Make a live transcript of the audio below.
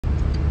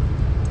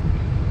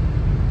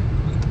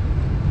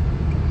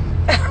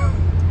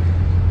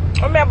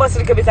bust a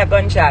little bit of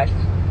gunshot.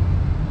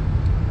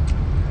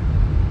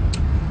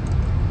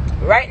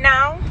 Right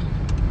now,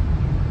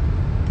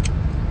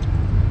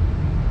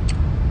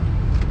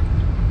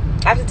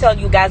 I have to tell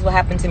you guys what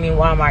happened to me in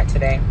Walmart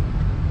today.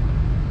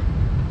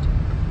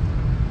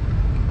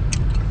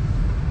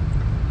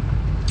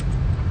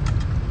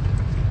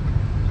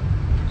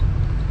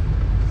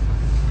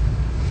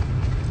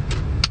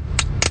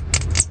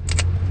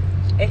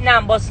 It's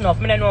not busting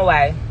off. I don't know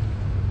why.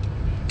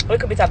 A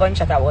little bit of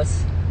gunshot I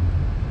was.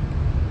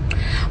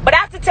 But I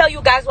have to tell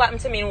you guys what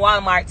happened to me in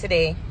Walmart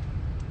today.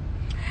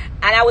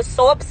 And I was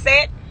so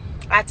upset.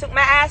 I took my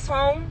ass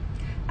home.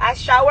 I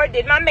showered,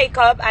 did my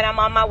makeup, and I'm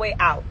on my way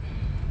out.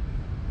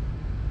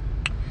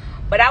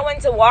 But I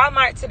went to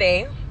Walmart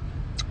today.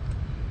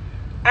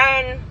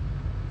 And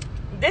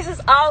this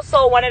is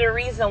also one of the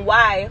reasons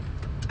why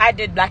I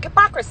did Black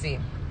Hypocrisy.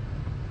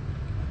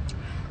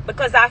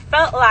 Because I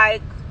felt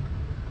like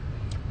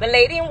the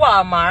lady in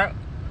Walmart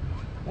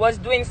was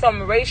doing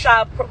some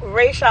racial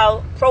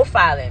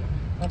profiling.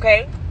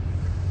 Okay?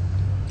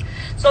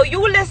 So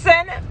you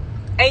listen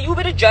and you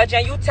be the judge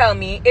and you tell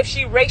me if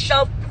she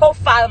racial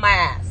profiled my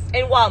ass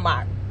in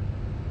Walmart.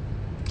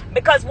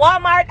 Because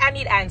Walmart, I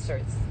need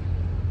answers.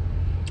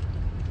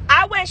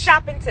 I went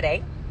shopping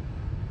today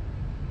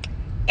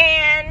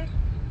and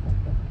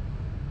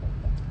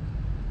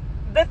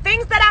the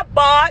things that I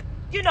bought,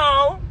 you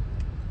know,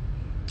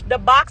 the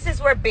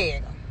boxes were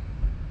big.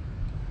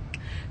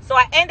 So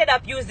I ended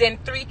up using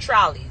 3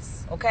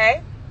 trolleys,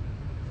 okay?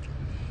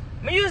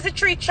 I use the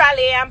 3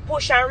 trolley and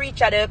push and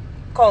reach at the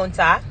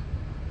counter.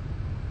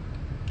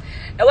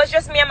 It was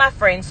just me and my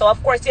friend. So,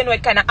 of course, you know,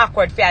 it kind of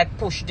awkward for I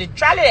push the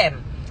trolley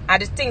them.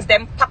 And the things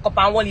them pack up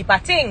on one heap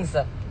of things.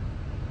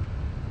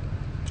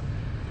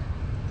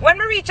 When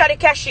we reach at the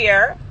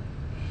cashier,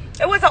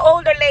 it was an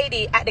older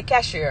lady at the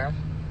cashier.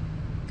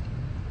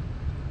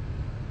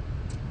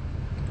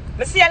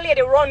 I see a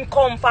lady run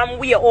come from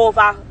way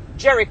over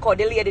Jericho,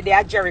 the lady there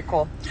at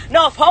Jericho.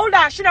 No, hold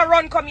on, she don't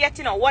run come yet,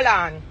 you know, hold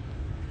on.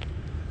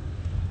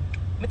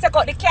 I take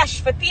out the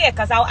cash for pay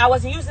because I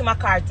wasn't using my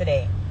card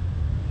today.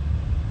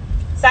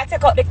 So I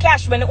take out the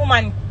cash when the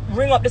woman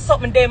ring up the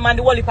something them and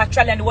the whole heap of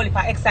trolley and the whole heap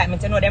of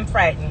excitement, you know, them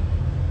frightened.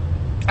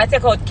 I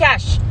take out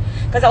cash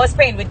because I was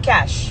paying with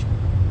cash.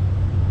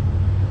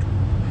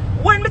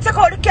 When I take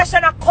out the cash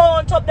and I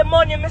count up the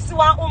money, I see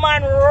one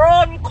woman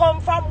run come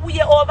from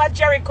way over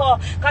Jericho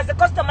because the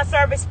customer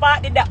service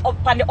part did that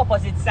up on the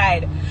opposite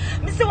side.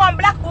 I see one a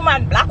black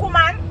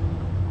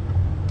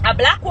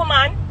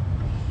woman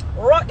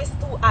wrote this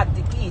too hard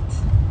to eat.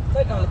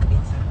 Turn down a little bit.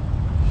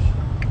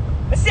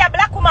 I see a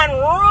black woman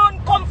run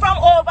come from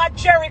over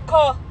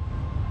Jericho.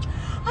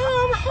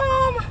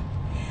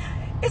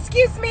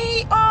 Excuse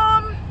me,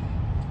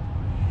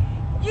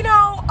 you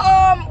know,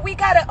 we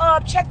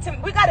gotta check to,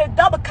 we gotta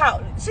double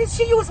count.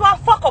 She used one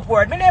fuck up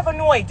word. Me never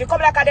know it. You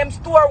come like a them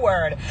store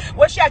word.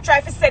 When she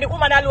try to say the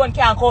woman alone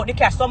can't count the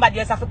cash, somebody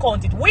else have to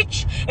count it.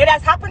 Which it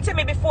has happened to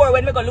me before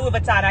when we go Louis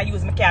Vuitton and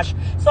use my cash.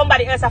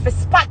 Somebody else have to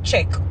spot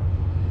check.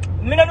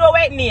 Me don't know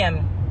what it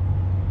name.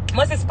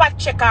 Must spot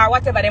check or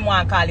whatever they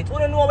want to call it. We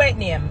don't know what it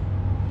name.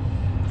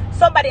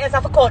 Somebody else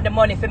have to count the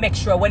money to make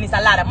sure when it's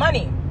a lot of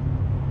money.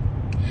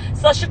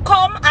 So she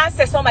come and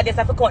say somebody else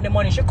have to count the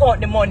money. She count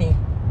the money.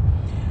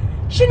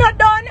 She not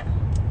done.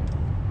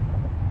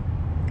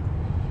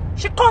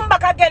 She come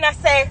back again and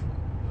say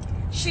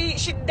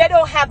they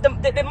don't have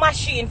the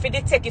machine for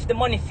detect if the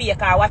money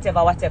fake or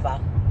whatever.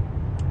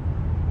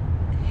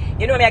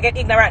 You know me, I get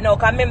ignorant now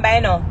because remember,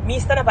 you know, me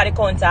stand up at the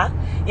counter.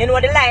 You know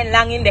the line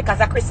long in there because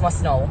of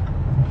Christmas now.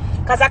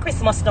 Because of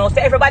Christmas now. So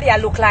everybody I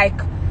look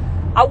like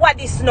what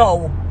is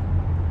now.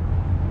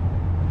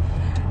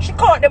 She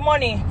count the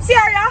money.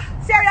 Syria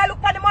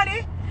look for the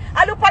money.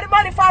 I look for the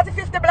money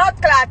 40-50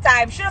 blood clot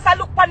time. She just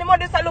look for the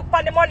money, I look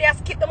for the money, I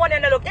skip the money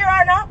and I look. Here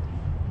now.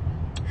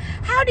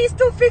 How these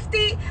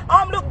 250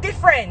 look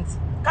different?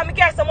 Can we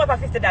get some more for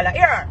 $50?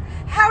 Here.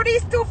 How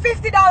these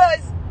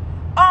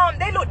 $250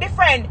 they look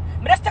different.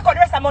 I just take out the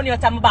rest of the money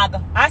out of my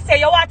bag. And say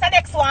you want the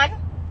next one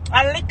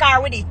and lick her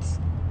with it.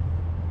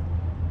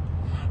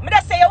 I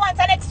just say you want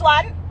the next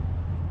one.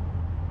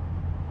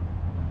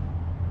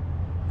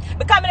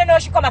 Because I don't know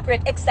she come and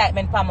create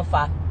excitement for me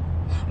for.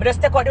 I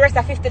just take out the rest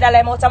of $50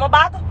 out of my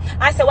bag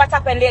and say, what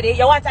happened, lady?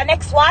 You want the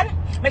next one?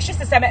 Make sure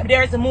she say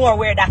there is more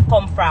where that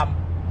come from.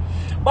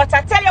 But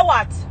I tell you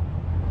what,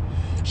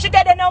 she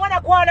did know when I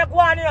go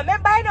on, you know.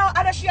 Remember, you know,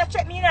 and she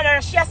check me in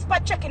and she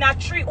spot checking a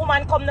 3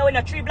 woman come now, you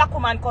know, 3 black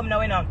woman come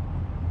now, you know.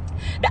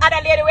 The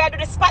other lady where I do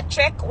the spot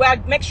check, where I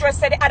make sure I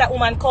say the other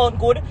woman count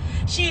good,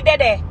 she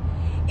did it.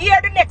 Here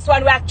the next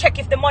one where I check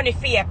if the money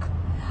fake.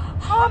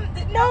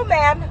 No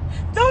ma'am,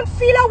 don't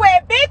feel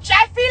away, bitch,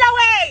 I feel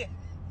away.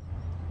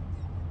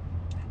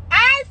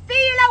 I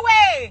feel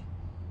away.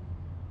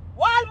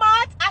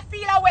 Walmart, I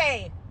feel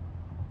away.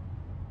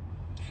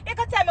 You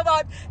can tell me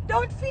about,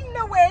 don't feel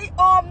no way.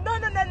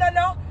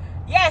 No.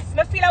 Yes,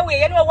 me feel away.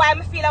 You know why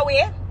me feel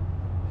away?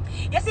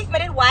 You see, if me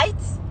did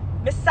white,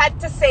 me sad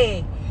to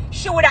say,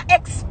 she would have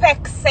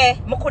expect,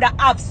 say, me could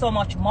have so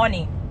much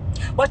money.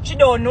 But she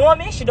don't know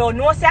me. She don't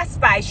know say a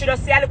spy. She don't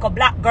see a little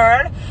black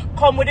girl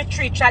come with the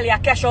tree trolley a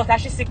cash out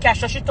and she see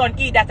cash out. She turn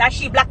eat that and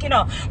she black, you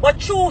know. But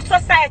true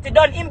society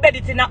don't embed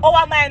it in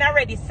our mind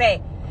already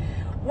say.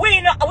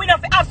 We not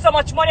have so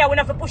much money. We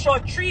not have to push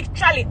out tree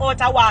trolley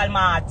out of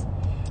Walmart.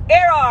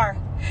 Error.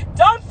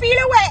 Don't feel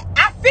away.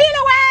 I feel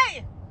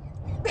away.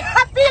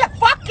 I feel a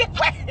fucking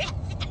way.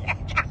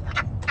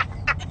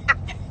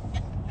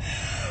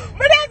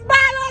 Me just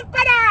ball out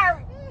for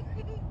her.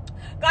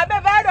 Because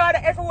I know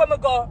that everywhere I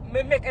go,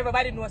 I make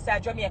everybody know say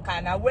I'm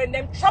Jamaican. And when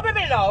them trouble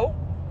me now,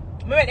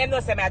 I make them know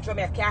say I'm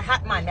Jamaican.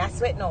 Hot man, I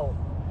sweat now.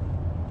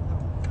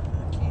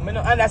 I don't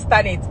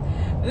understand it.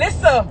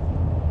 Listen,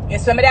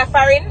 yes, when I'm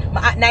foreign,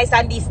 I act nice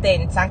and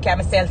decent and carry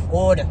myself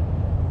good.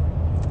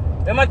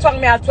 When I twang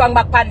me, I'll twang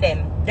back on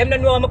them. Them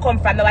don't know where I come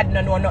from, nobody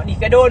don't know nothing.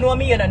 If you don't know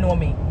me, you don't know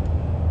me.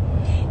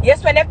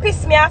 Yes, when they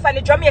piss me off and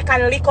the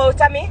Jamaican lick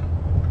out of me,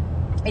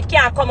 it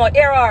can't come out.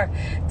 Error.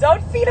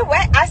 Don't feel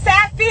away. I say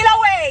I feel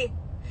away.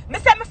 I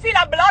say I feel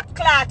a blood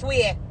clot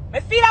way. I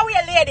feel away,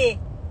 lady.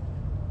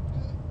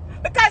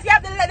 Because you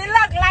have the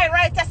log line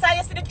right there, so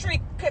you see the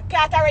tree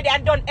cat already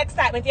and done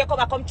excitement. You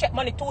come check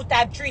money 2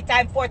 times, 3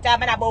 times, 4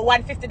 times, and about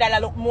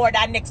 $150 look more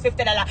than next $50.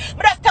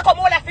 But just take up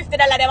more than $50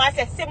 them and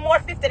say, see more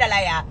 $50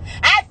 here.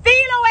 I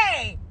feel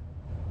away.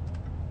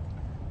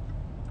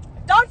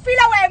 Don't feel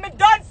away. Me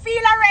don't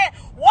feel away.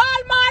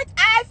 Walmart,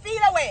 I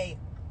feel away.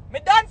 Me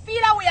don't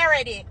feel away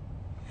already.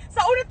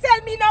 So you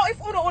tell me now if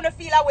you don't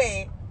feel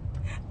away.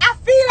 I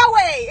feel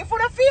away. If you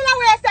don't feel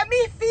away, say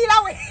me feel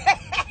away.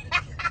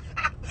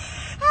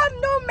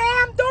 No,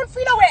 ma'am, don't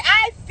feel away.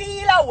 I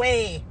feel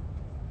away.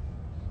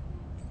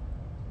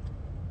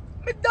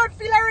 Me don't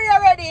feel away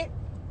already.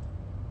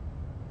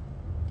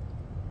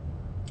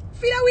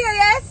 Feel away,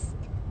 yes?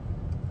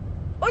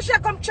 Oh, she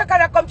come check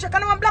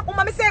and one black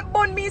woman. Me say,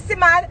 bun me, see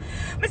man.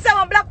 Me say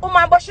one black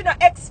woman, but she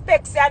don't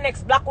expect the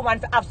next black woman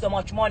to have so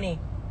much money.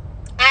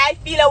 I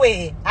feel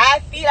away. I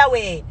feel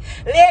away.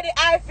 Lady,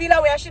 I feel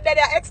away. She did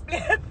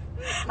explain.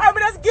 I'm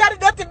just getting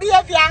dirty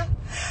behavior.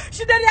 She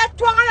did that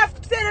twang and I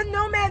said,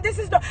 no man, this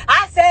is the.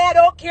 I said, I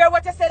don't care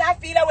what you said, I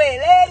feel away.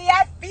 Lady,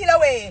 I feel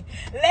away.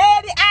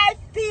 Lady, I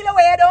feel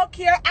away. I don't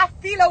care, I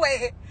feel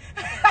away.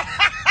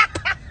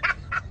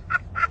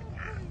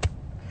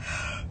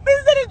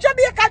 Mr.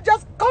 Jamaica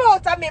just come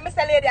out of me.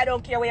 Mr. Lady, I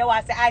don't care what you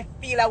want to say, I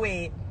feel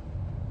away.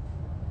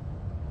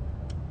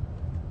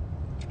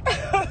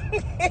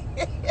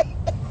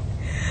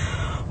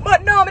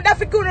 But no, I don't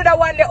feel that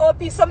one the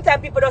OP.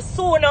 Sometimes people just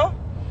sooner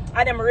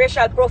and them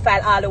racial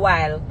profile all the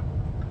while.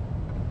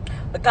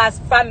 Because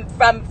from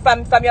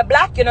your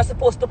black, you're not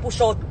supposed to push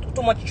out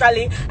too much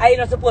trolley, and you're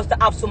not supposed to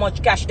have so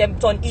much cash. Them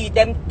turn eat,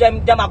 them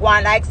are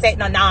going like say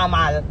no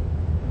normal.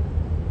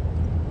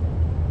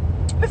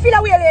 I feel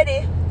away,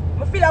 lady.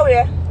 I feel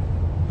away.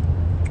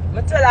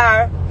 I tell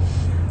her,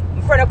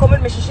 my friend come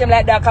with me, she shame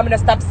like that, come and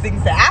stop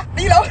singing. Say, I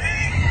feel away.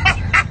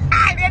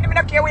 Lady, I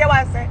don't care what you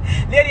want to say.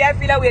 Lady, I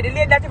feel away. The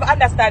lady that even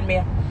understand me.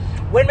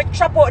 When me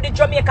chop out the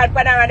Jamaican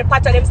panel and the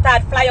pot of them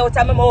start fly out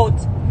of my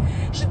mouth.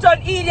 She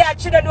turn idiot,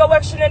 she don't know where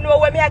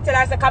me I tell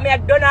her, I say, come here,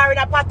 done her in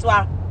a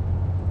patwa.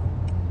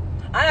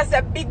 And I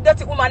said, big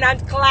dirty woman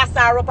and class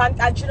her up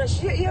and she know,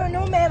 you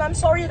know, ma'am, I'm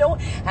sorry,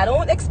 I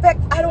don't expect,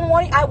 I don't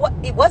want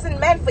it wasn't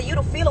meant for you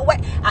to feel away.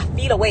 I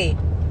feel away.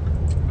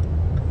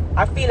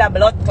 I feel a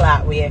blood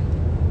clot way.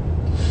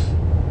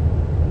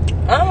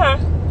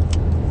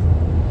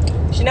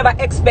 She never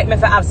expect me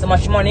to have so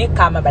much money,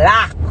 because I'm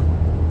black.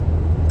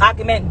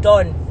 Argument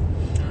done.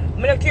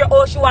 I don't care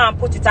how she want to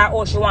put it or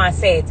how she want to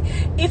say it.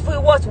 If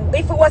it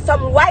was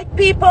some white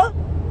people,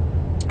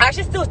 and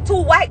she's still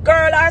 2 white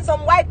girls or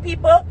some white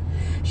people,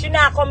 she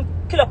not come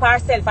kill up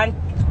herself and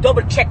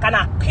double check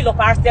and kill up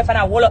herself and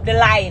hold up the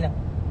line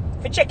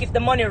to check if the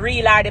money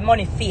real or the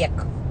money fake.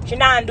 She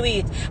not do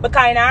it.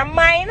 Because in her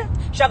mind,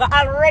 she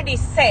already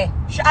say,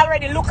 she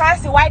already look and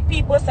see white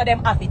people, so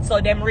them have it. So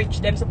them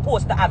rich, them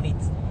supposed to have it.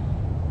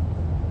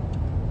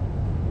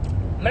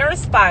 My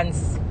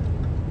response,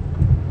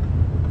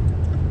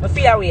 I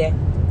feel away.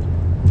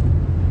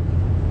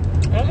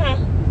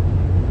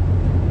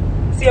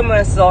 See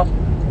me so.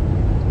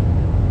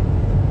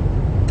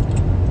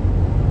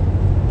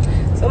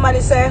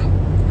 Somebody say,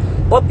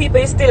 but people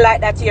is still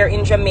like that here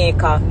in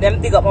Jamaica.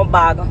 Them dig up my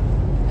bag.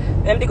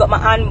 Them dig up my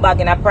handbag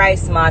in a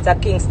Price Mart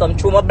at Kingston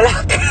through my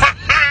black.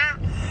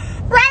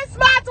 Price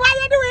Mart, why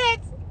you do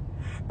it?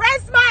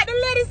 Price Mart, the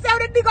lady say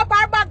they dig up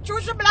her bag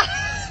through she black.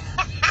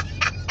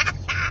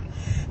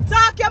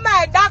 Talk your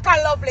mind, dark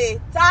and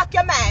lovely. Talk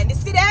your mind. You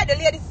see there? The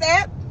lady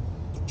said,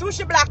 through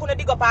she black when they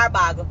dig up her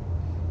bag.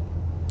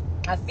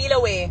 I feel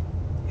away.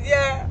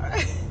 Yeah.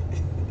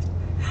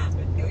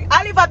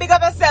 I live a big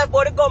of myself,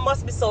 but the gun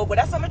must be so good.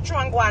 That's what I'm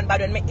trying to go on bad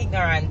when I'm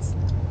ignorant.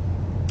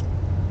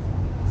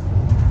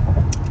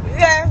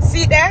 Yeah,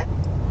 see there?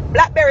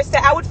 Blackberry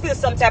said I would feel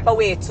some type of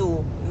way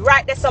too.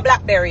 Right there's a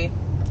Blackberry.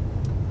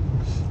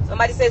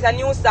 Somebody says a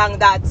new song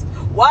that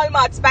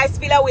Walmart Spice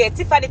feel away.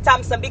 Tiffany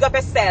Thompson, big up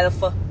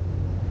yourself.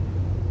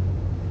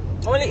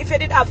 Only if you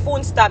did have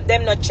phone stamp,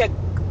 them not check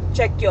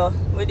check you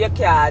with your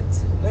card.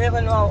 You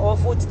never know how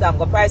food stamp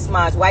go price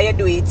smart. Why you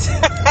do it?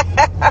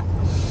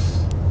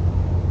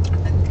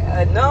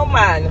 No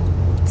man.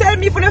 Tell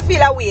me if you don't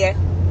feel away.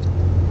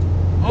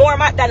 More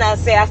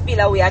McDonald's say I feel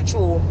away are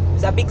true.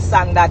 It's a big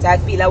song that I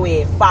feel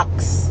away.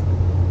 Facts.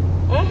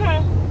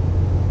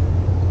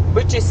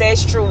 Bridget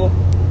says true.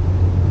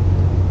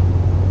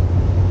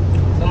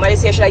 Somebody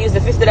say should I use the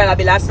 $50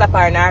 bill and slap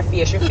her in her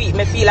face? She feel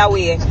me feel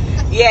away.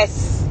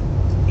 Yes.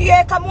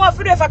 Yeah, come on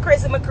for for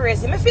crazy, me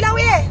crazy. Me feel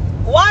away.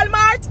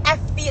 Walmart, I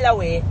feel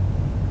away.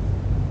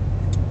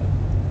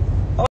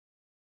 Oh,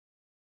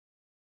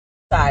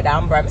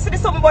 damn, bro. See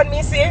this something about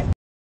me, see?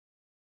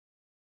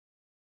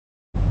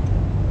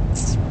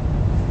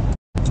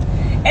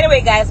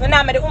 Anyway, guys, I'm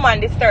not make the woman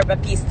disturb my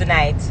peace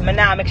tonight. I'm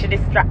not make she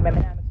distract me. I'm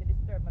not make she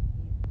disturb my peace.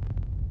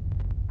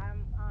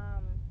 I'm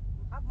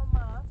have my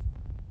mask.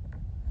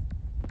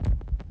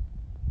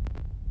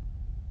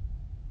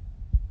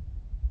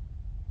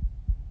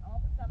 I'm gonna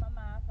put on my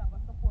mask. I'm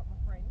gonna support my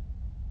friend.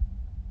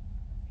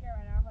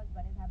 Karen and her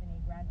husband is having a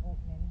grand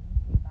opening.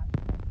 Back.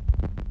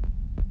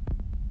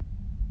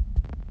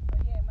 So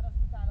yeah, I'm gonna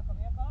put on a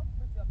makeup,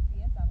 pretty up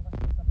face. I'm gonna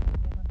do something.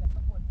 We have to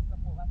support. We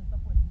have to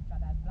support each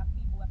other. As black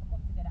people, we have to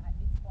come together at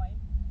this point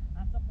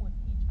and support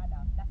each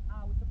other. That's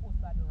how we're supposed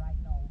to do right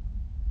now.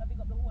 So big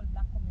up the whole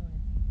black community.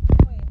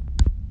 Anyway,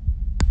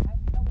 I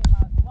feel away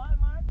about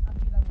Walmart. I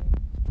feel away.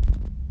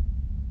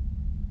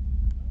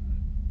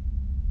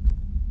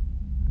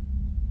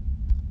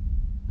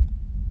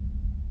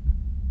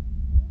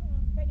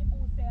 Penny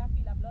Boo say I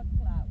feel a blood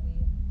clot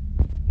way.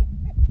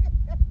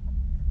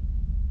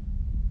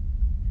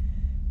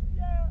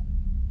 Yeah,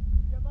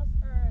 you must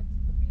hurt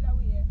to feel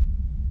away.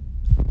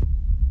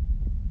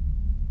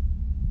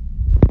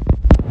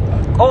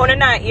 Oh, the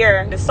night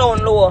here, the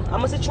sound low. I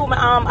must chew my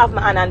arm have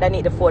my hand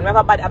underneath the phone. I have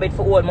a bad habit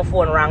for hold my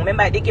phone wrong.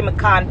 Remember, they give me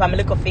can for my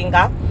little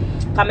finger.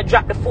 Can I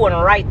drop the phone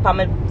right for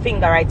my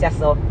finger right there,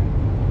 so.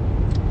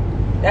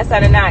 That's why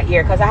I'm not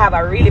here, because I have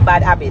a really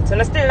bad habit. So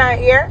I'm still not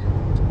here.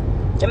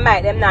 Them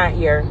not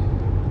here.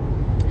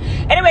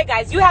 Anyway,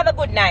 guys, you have a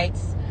good night.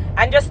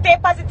 And just stay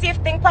positive,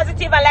 think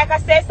positive, and like I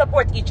said,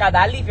 support each other.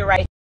 I'll leave you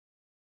right